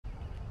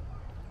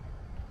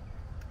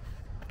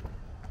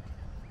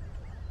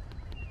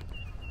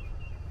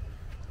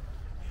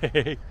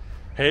Hey,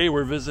 hey,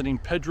 we're visiting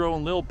Pedro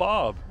and Lil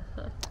Bob.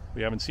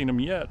 We haven't seen them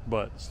yet,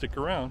 but stick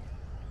around.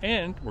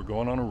 And we're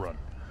going on a run.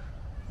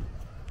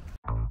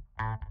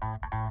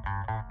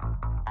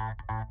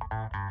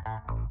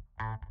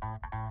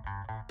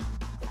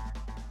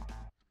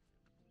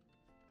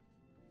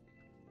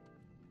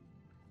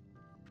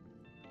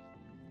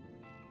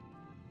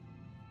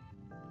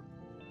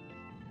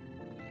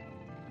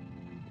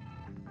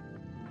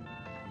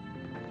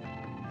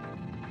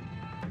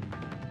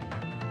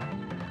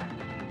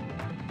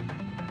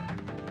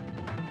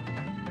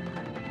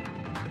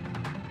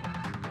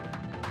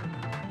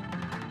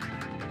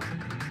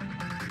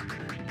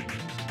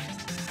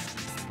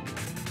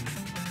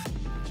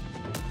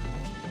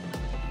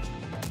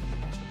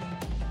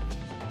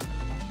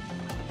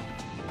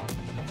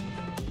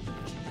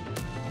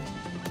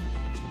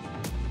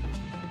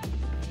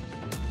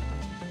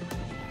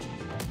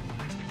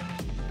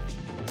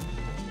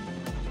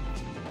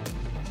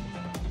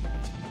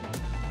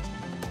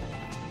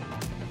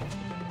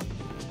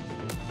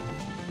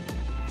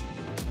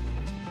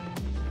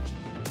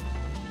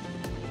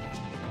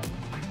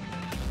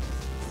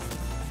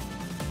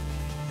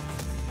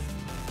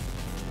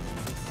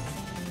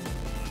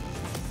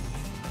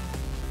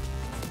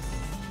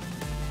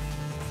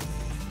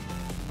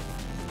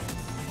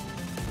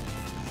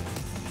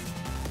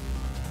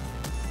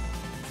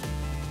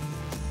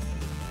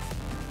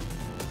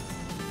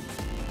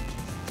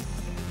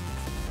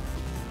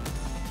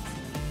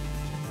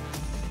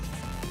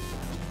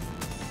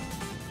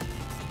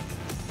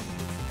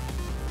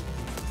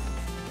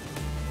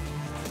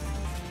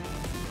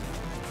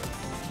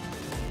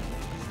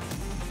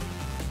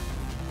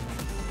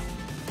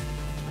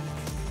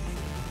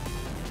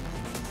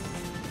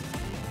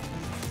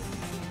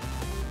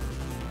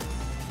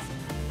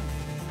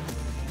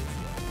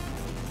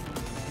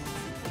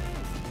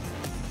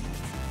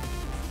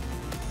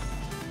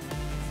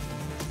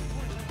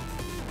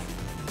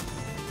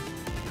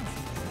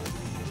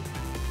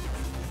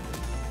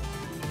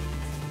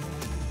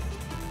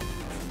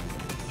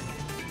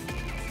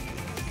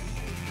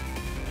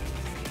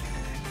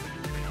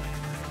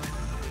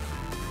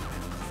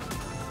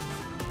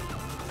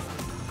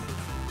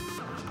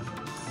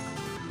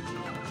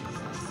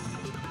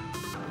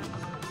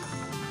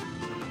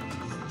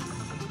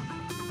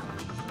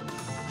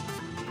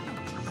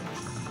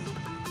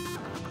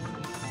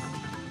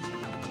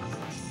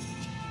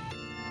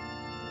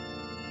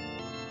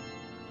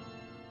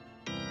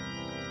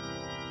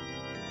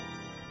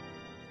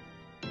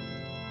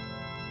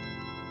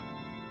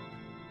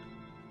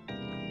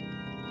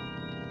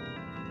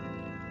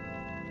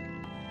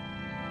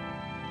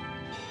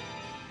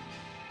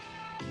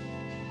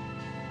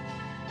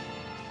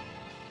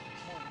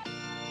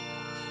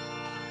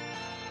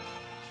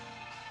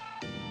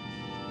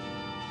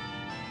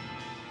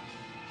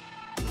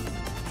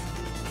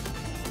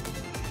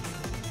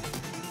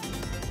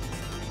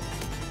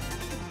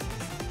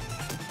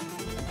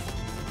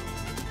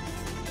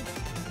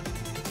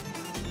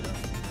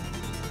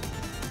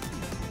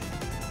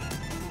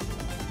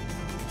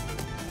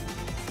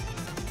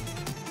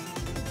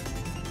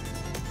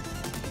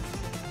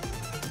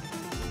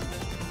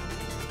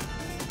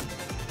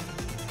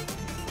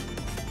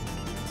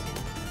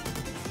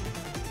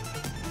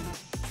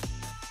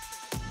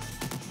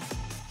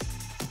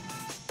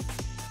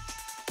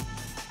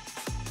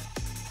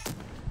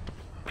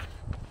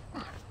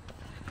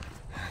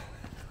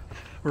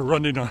 We're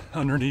running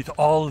underneath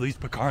all of these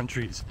pecan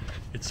trees.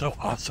 It's so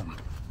awesome.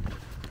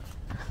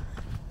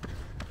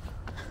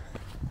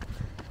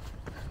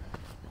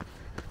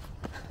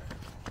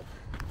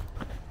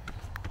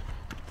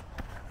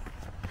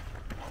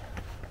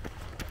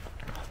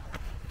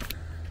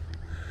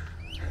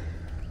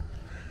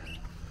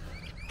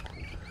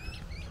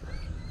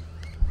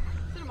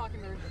 Is it a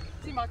mockingbird?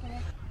 Is he mocking me?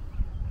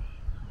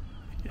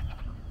 Yeah.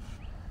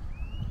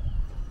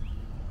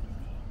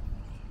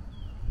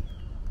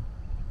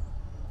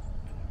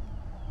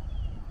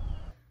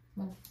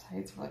 My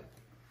tights were like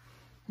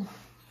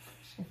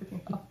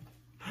everything up.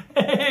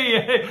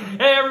 Hey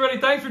everybody,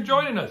 thanks for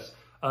joining us.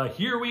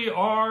 Here we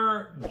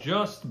are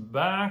just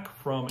back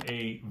from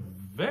a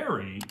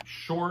very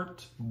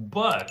short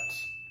but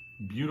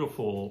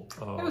beautiful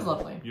It was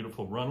lovely.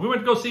 Beautiful run. We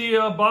went to go see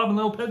Bob and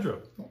Lil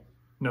Pedro. Yeah.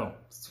 No.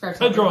 Scratch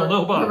Pedro and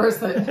Lil Bob. Reverse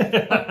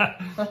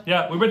it.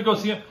 Yeah, we went to go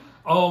see him.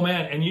 Oh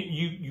man, and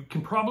you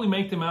can probably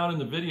make them out in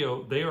the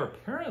video. They are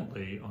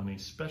apparently on a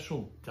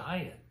special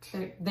diet.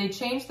 They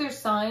changed their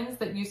signs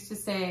that used to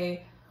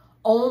say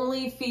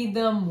only feed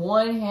them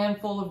one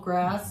handful of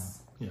grass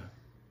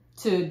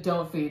to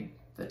don't feed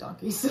the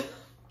donkeys.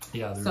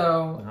 Yeah, they're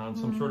So on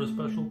some sort of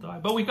special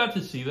diet. But we got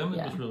to see them. It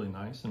Yeah. was really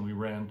nice. And we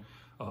ran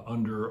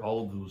under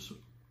all of those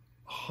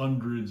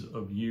hundreds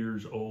of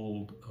years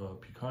old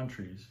pecan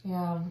trees.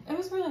 yeah, it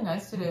was really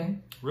nice today.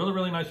 Really,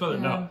 really nice weather.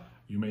 Yeah. Now,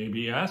 you may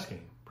be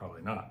asking,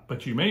 probably not,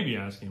 but you may be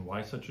asking,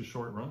 why such a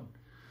short run?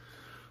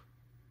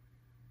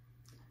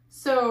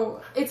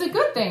 So it's a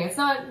good thing. It's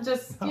not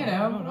just, you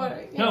know. No,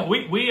 What, no,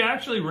 we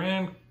actually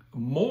ran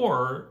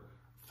more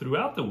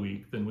throughout the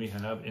week than we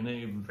have in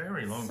a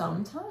very long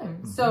time.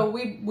 Sometimes. So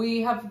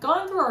we have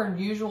gone through our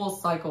usual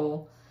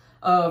cycle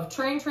of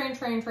train,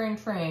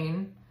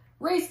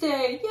 race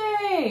day,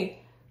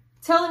 yay!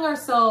 Telling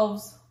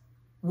ourselves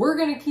we're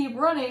going to keep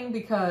running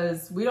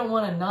because we don't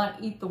want to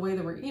not eat the way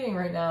that we're eating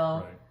right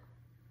now. Right.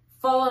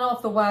 Falling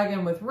off the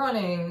wagon with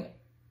running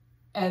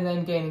and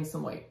then gaining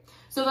some weight.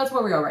 So that's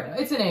where we are right now.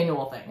 It's an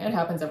annual thing. It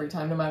happens every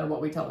time, no matter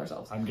what we tell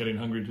ourselves. I'm getting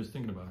hungry just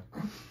thinking about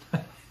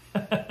it.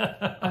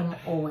 I'm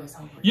always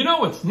hungry. You know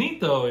what's neat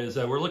though is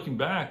that we're looking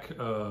back.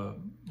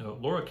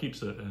 Laura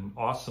keeps an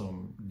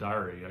awesome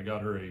diary. I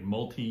got her a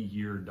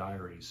multi-year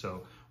diary.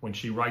 So when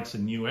she writes a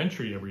new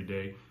entry every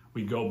day,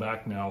 we go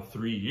back now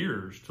 3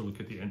 years to look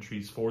at the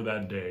entries for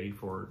that day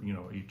for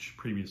each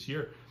previous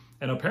year.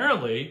 And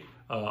apparently,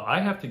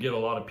 I have to get a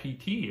lot of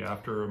PT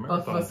after a marathon.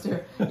 Both of us do.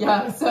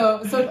 Yeah.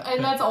 So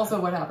and that's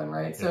also what happened,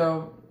 right? Yeah.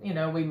 So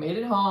we made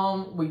it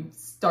home. We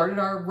started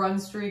our run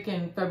streak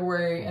in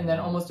February, and then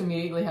almost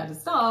immediately had to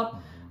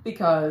stop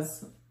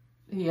because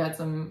he had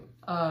some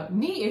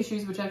knee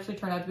issues, which actually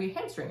turned out to be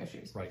hamstring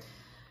issues. Right.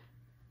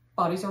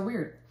 Bodies are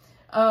weird.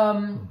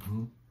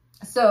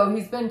 So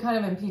he's been kind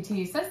of in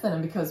PT since then,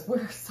 and because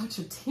we're such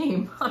a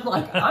team, I'm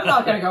like, I'm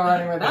not going to go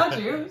running without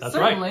you. That's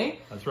certainly. Right.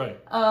 That's right.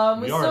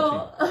 We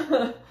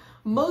still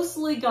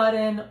mostly got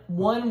in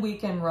one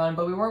weekend run,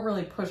 but we weren't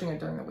really pushing it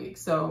during the week.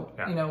 So,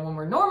 when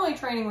we're normally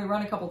training, we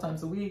run a couple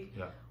times a week.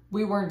 Yeah.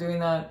 We weren't doing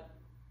that.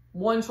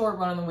 One short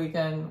run on the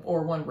weekend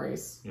or one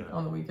race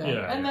on the weekend.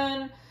 Yeah, and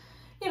then,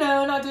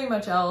 not doing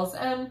much else.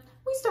 And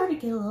we started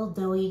to get a little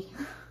doughy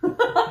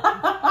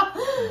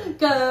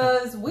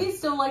because we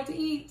still like to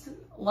eat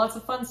lots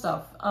of fun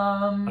stuff.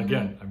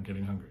 Again, I'm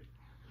getting hungry.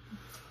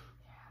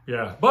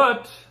 Yeah,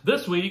 but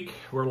this week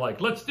we're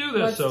like, let's do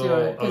this. Let's do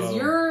it because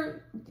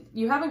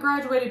you haven't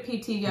graduated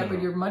PT yet,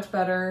 but you're much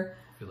better.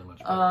 Feeling much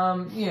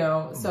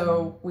better.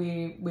 So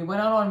we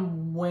went out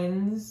on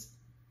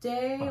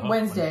Wednesday,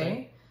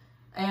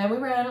 and we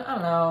ran, I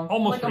don't know,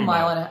 almost like a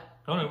mile and a half.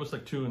 Oh no, it was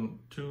like two and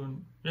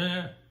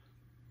yeah.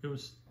 It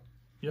was,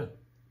 yeah,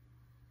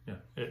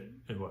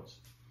 it was.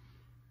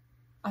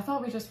 I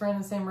thought we just ran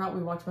the same route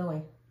we walked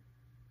Millie.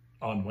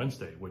 On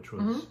Wednesday, which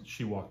was,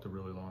 she walked a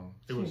really long,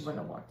 she wouldn't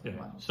have walked 2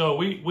 miles. So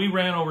we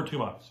ran over 2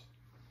 miles.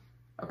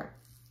 Okay.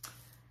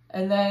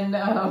 And then,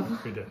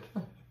 we did.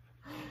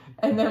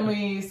 And then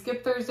we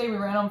skipped Thursday, we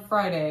ran on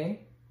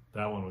Friday.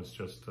 That one was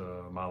just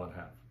a mile and a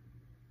half.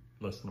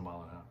 Less than a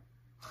mile and a half.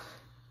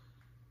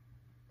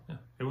 Yeah,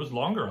 it was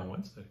longer on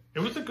Wednesday. It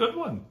was a good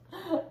one.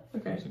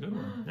 Okay. It was a good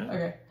one, yeah.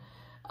 Okay.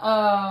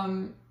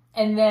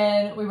 And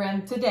then we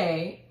ran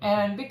today,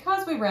 and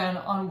because we ran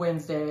on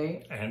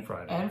Wednesday and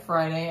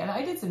Friday, and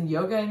I did some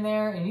yoga in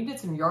there, and you did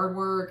some yard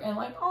work, and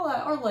like all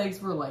that, our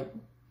legs were like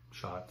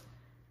shot.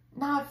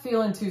 Not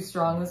feeling too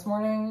strong this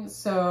morning,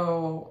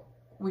 so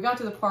we got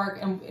to the park,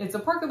 and it's a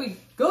park that we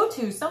go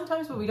to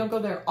sometimes, but we don't go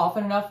there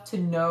often enough to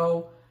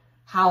know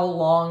how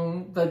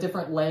long the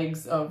different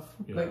legs of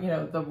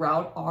the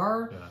route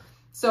are. Yeah.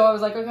 So I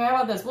was like, okay, how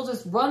about this? We'll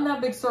just run that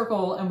big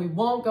circle, and we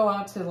won't go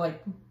out to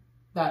like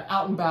that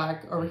out and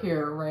back over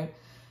here, right?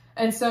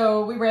 And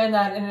so we ran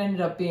that, and it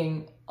ended up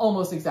being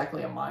almost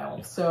exactly a mile.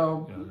 Yeah.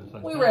 So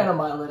we ran a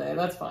mile a day.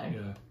 That's fine.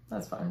 Yeah.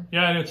 That's fine.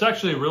 Yeah, and it's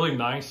actually a really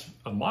nice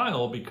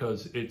mile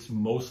because it's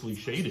mostly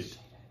shaded.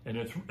 And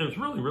it's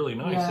really, really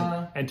nice.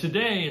 Yeah. And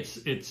today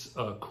it's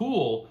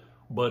cool,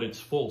 but it's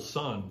full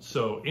sun.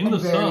 So in the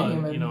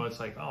sun, humid. It's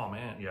like, oh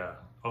man, yeah.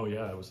 Oh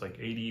yeah, it was like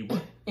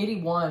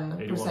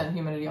 81%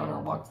 humidity on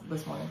our walk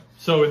this morning.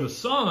 So in the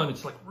sun,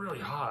 it's like really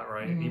hot,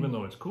 right? Even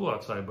though it's cool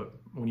outside, but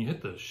when you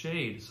hit the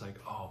shade, it's like,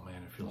 oh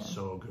man, it feels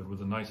so good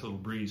with a nice little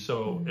breeze.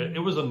 So it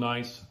was a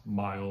nice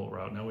mile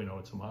route. Now we know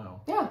it's a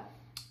mile. Yeah.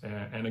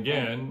 And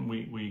again,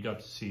 we got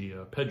to see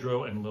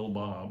Pedro and Lil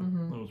Bob.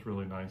 It was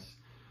really nice.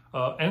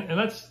 And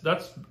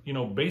that's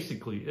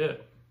basically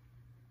it.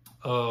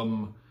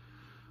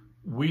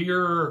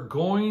 We're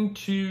going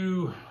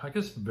to, I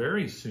guess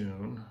very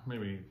soon,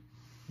 maybe,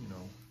 I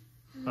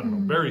don't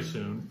know, very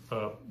soon,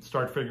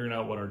 start figuring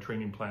out what our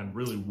training plan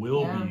really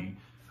will be,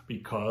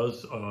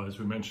 because as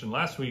we mentioned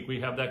last week, we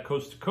have that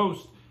coast to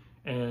coast,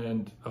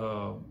 and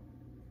I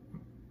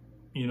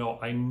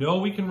know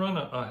we can run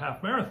a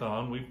half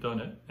marathon. We've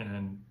done it,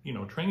 and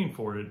training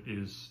for it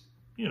is,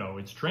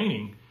 it's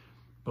training,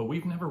 but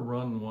we've never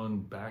run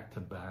one back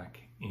to back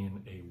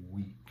in a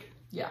week.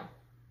 Yeah.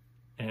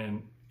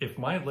 And if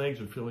my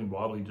legs are feeling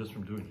wobbly just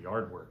from doing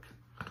yard work,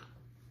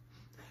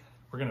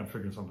 we're gonna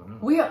figure something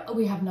out. We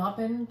have not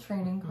been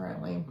training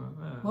currently.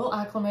 We'll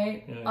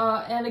acclimate.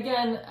 Yeah. And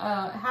again,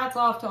 hats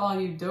off to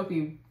all you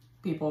dopey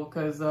people,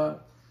 because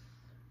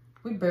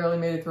we barely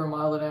made it through a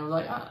mile today. I was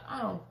like, I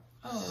don't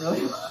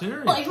really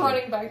like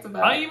running back to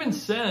back. I even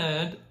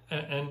said,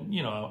 and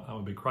I'm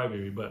a big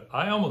crybaby, but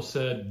I almost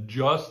said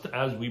just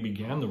as we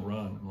began the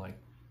run, I'm like,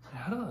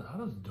 how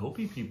does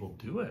dopey people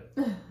do it?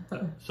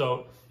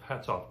 So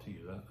hats off to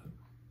you.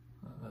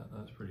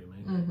 That's pretty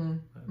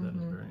amazing. That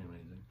is very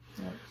amazing.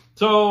 Yep.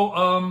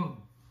 So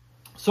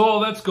so all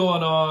that's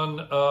going on,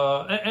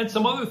 and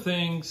some other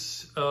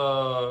things,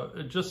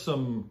 just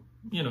some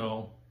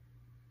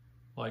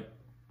like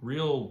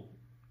real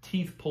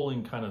teeth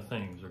pulling kind of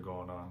things are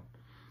going on.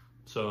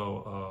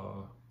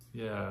 So,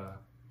 yeah.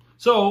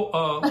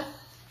 So,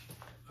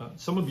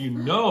 some of you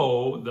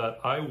know that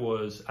I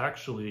was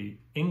actually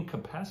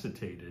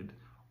incapacitated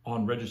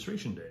on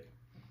registration day,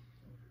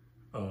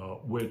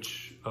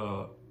 which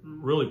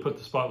really put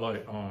the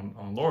spotlight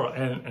on Laura.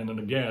 And then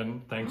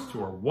again, thanks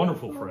to our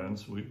wonderful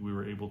friends, we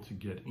were able to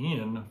get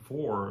in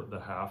for the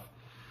half.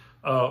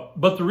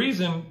 But the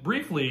reason,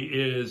 briefly,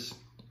 is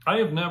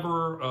I've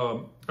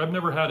never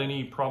had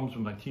any problems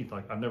with my teeth.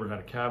 Like, I've never had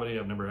a cavity.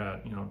 I've never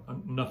had,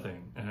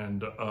 nothing.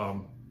 And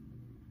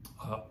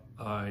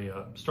I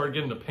started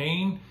getting the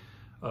pain,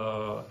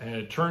 and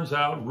it turns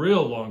out,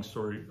 real long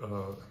story,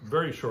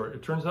 very short.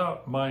 It turns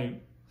out my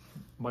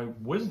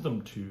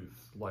wisdom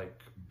tooth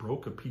like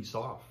broke a piece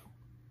off,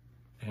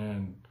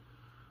 and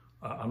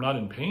I'm not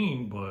in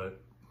pain,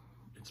 but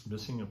it's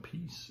missing a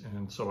piece.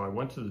 And so I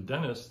went to the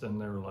dentist,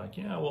 and they were like,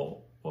 yeah,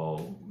 well,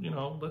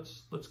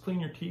 let's clean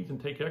your teeth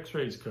and take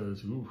x-rays,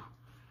 because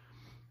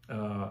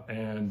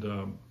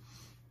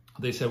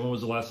they said, when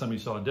was the last time you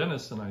saw a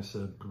dentist? And I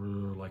said,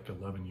 like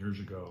 11 years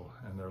ago.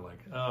 And they're like,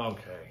 oh,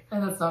 okay.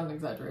 And that's not an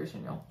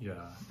exaggeration, y'all. Yeah.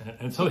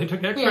 And so they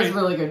took x-rays. He has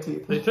really good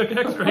teeth. They took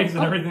x-rays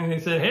and everything. They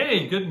said,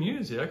 hey, good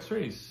news. The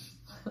x-rays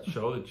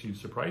show that you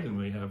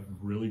surprisingly have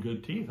really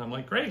good teeth. I'm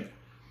like, great.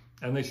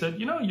 And they said,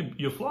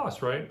 you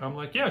floss, right? I'm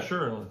like, yeah,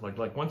 sure.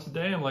 Like once a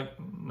day. I'm like,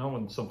 no,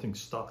 when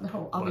something's stuck.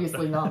 No,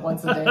 obviously not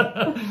once a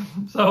day.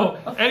 So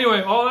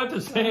anyway, all that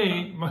to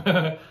say,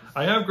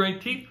 I have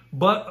great teeth,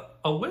 but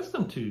a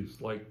wisdom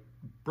tooth like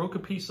broke a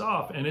piece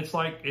off, and it's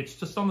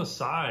just on the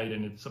side,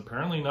 and it's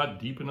apparently not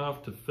deep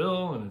enough to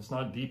fill, and it's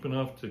not deep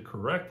enough to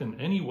correct in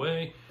any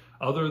way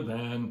other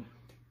than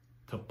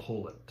to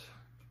pull it.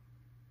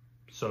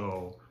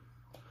 So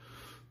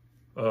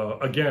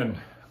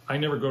again, I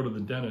never go to the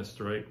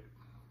dentist, right?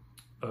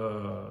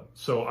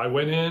 So I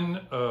went in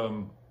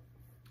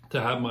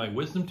to have my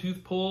wisdom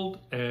tooth pulled,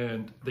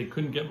 and they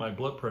couldn't get my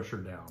blood pressure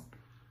down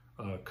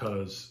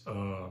because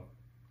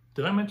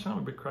did I mention I'm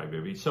a big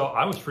crybaby? So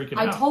I was freaking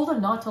out. I told him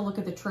not to look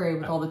at the tray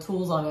with all the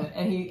tools on it,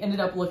 and he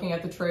ended up looking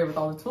at the tray with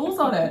all the tools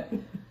on it.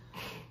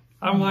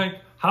 I'm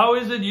like, how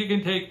is it you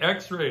can take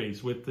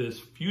x-rays with this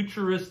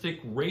futuristic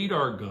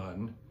radar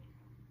gun,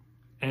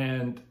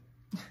 and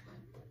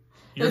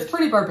it's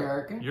pretty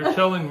barbaric. You're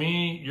telling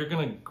me you're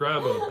going to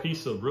grab a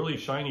piece of really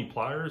shiny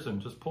pliers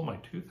and just pull my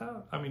tooth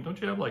out? I mean, don't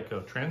you have like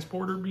a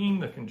transporter beam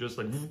that can just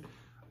like...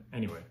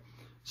 Anyway,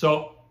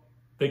 so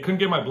they couldn't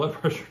get my blood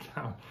pressure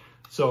down.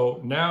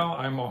 So now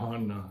I'm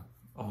on,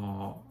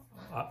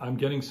 I'm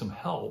getting some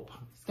help.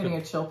 He's getting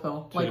a chill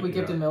pill, like we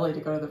give to Millie to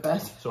go to the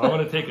vet. So I'm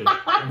going to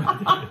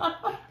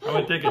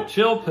take a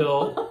chill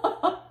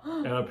pill,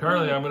 and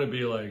apparently I'm going to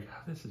be like,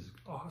 this is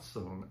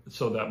awesome,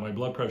 so that my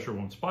blood pressure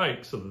won't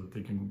spike, so that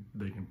they can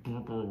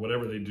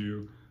whatever they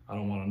do, I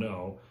don't want to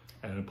know,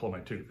 and pull my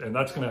tooth. And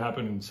that's going to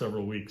happen in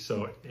several weeks.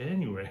 So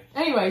anyway,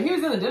 he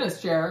was in the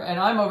dentist chair, and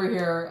I'm over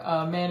here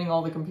manning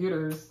all the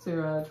computers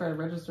to try to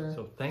register.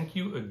 So thank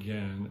you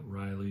again,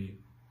 Riley,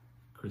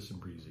 Chris,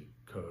 and Breezy,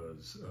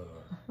 because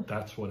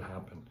that's what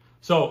happened.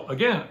 So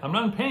again, I'm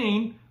not in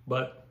pain,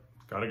 but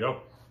gotta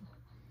go.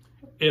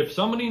 If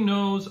somebody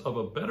knows of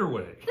a better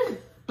way,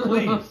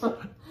 please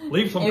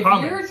leave some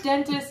comments. If your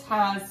dentist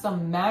has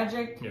some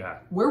magic, yeah,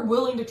 we're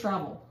willing to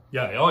travel.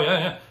 Yeah, oh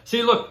yeah.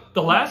 See, look,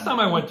 the last time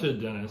I went to a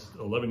dentist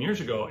 11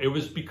 years ago, it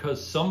was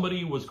because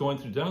somebody was going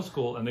through dental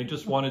school and they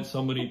just wanted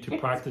somebody to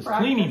practice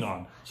cleaning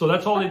on. So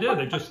that's all they did.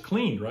 They just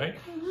cleaned, right?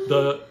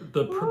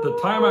 The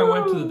time I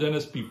went to the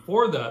dentist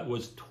before that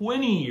was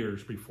 20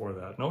 years before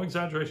that. No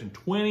exaggeration,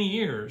 20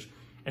 years.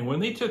 And when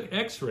they took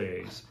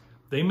x-rays,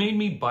 they made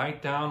me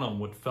bite down on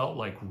what felt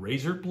like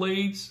razor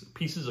blades,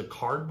 pieces of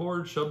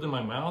cardboard shoved in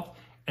my mouth.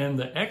 And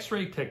the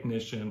x-ray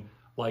technician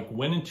like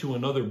went into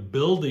another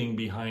building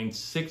behind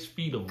 6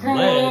 feet of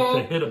lead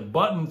to hit a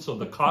button so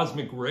the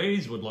cosmic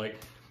rays would like,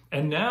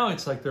 and now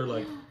it's like they're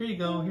like, here you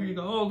go.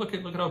 Oh, look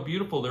at how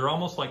beautiful. They're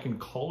almost like in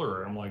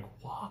color. I'm like,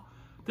 wow,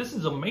 this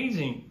is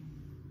amazing.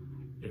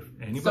 If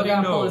anybody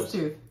knows,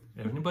 if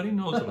anybody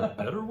knows of a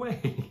better way.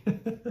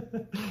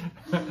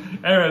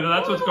 Anyway,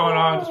 that's what's going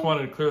on. I just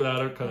wanted to clear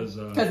that up because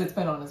it's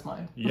been on his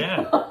mind.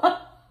 Yeah.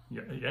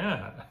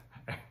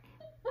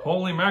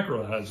 Holy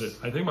mackerel has it.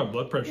 I think my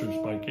blood pressure is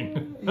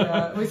spiking.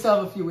 Yeah, we still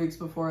have a few weeks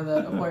before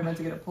that appointment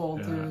to get it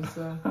pulled too.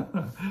 So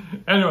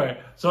anyway,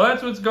 so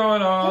that's what's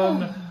going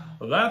on.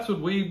 That's what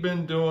we've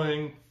been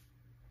doing.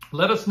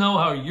 Let us know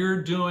how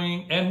you're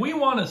doing. And we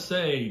want to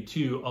say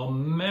to a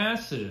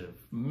massive,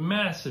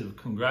 massive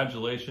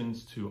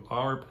congratulations to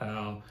our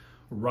pal,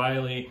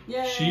 Riley.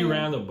 Yay. She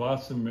ran the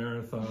Boston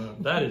Marathon.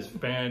 That is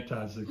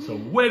fantastic. So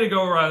way to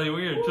go, Riley.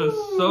 We are just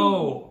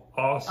so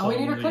awesome. Oh, we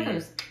need our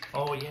clickers.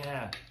 Oh,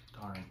 yeah.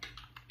 Darn.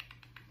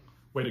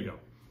 Way to go.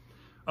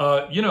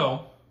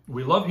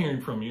 We love hearing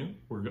from you.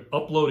 We're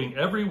uploading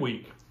every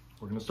week.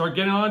 We're going to start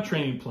getting on a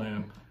training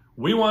plan.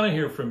 We want to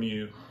hear from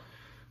you.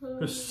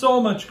 There's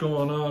so much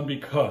going on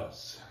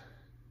because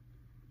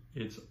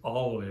it's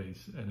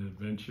always an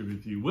adventure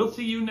with you. We'll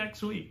see you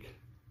next week.